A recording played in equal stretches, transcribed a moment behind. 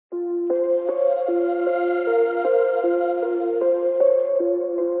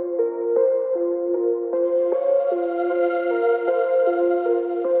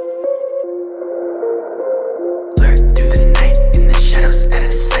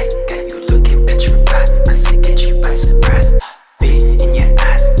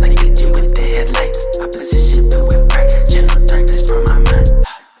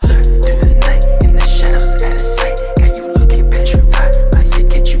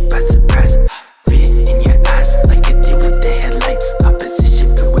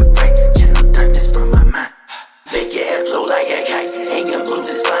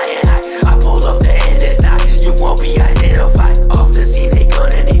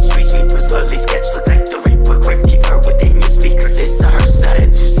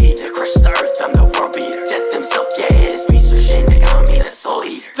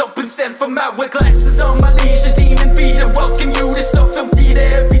with glasses on my leisure. Demon feeder, welcome you to stuff and Peter.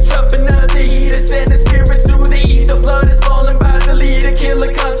 Every drop another heater, sending spirits through the ether. Blood is falling by the leader,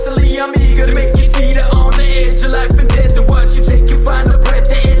 killer constantly. I'm eager to make you teeter on the edge of life and death, to watch you take your final breath.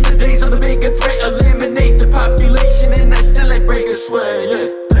 The end of days on the bigger threat, eliminate the population, and I still ain't break a sweat. Yeah.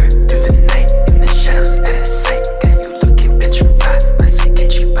 Lurk through the night in the shadows out of sight. Got you looking petrified. My sight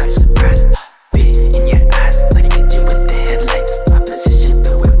catch you by surprise. Fear in your eyes, like they did with the headlights. Opposition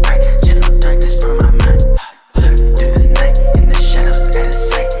filled with fright, channel darkness from my mind. Lurk through the night in the shadows out of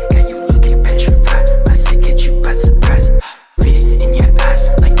sight. Got you looking petrified. My sight catch you by surprise. Fear in your eyes,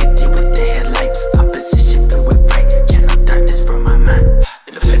 like they did with the headlights. Opposition filled with fright, channel darkness from my mind.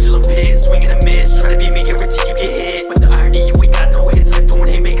 In the pendulum pit, swinging a miss, try to be me here until you get hit. But the irony, you ain't got no hits left.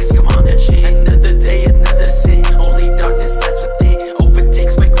 Throwing haymakers, come on that shit. Another day, another sin. Only darkness lies within,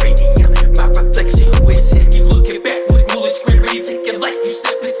 overtakes my cranium. My reflection, who is him? You looking back with ghoulish grin, ready to take your life. You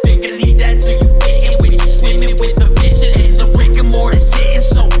step its finger, need that so you fit in when you swimming with the fishes. And the rigor mortis hitting,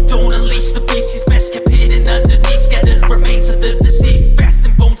 so don't unleash the beast. He's best kept hidden underneath, scattered remains of the deceased.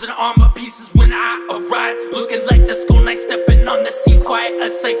 Fasten bones and armor pieces when I arise, looking like the skull knight stepping on the scene. Quiet, a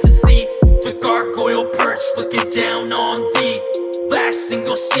sight to see. The gargoyle perch looking down on thee. Last thing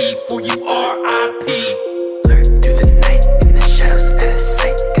you'll see for you, R.I.P.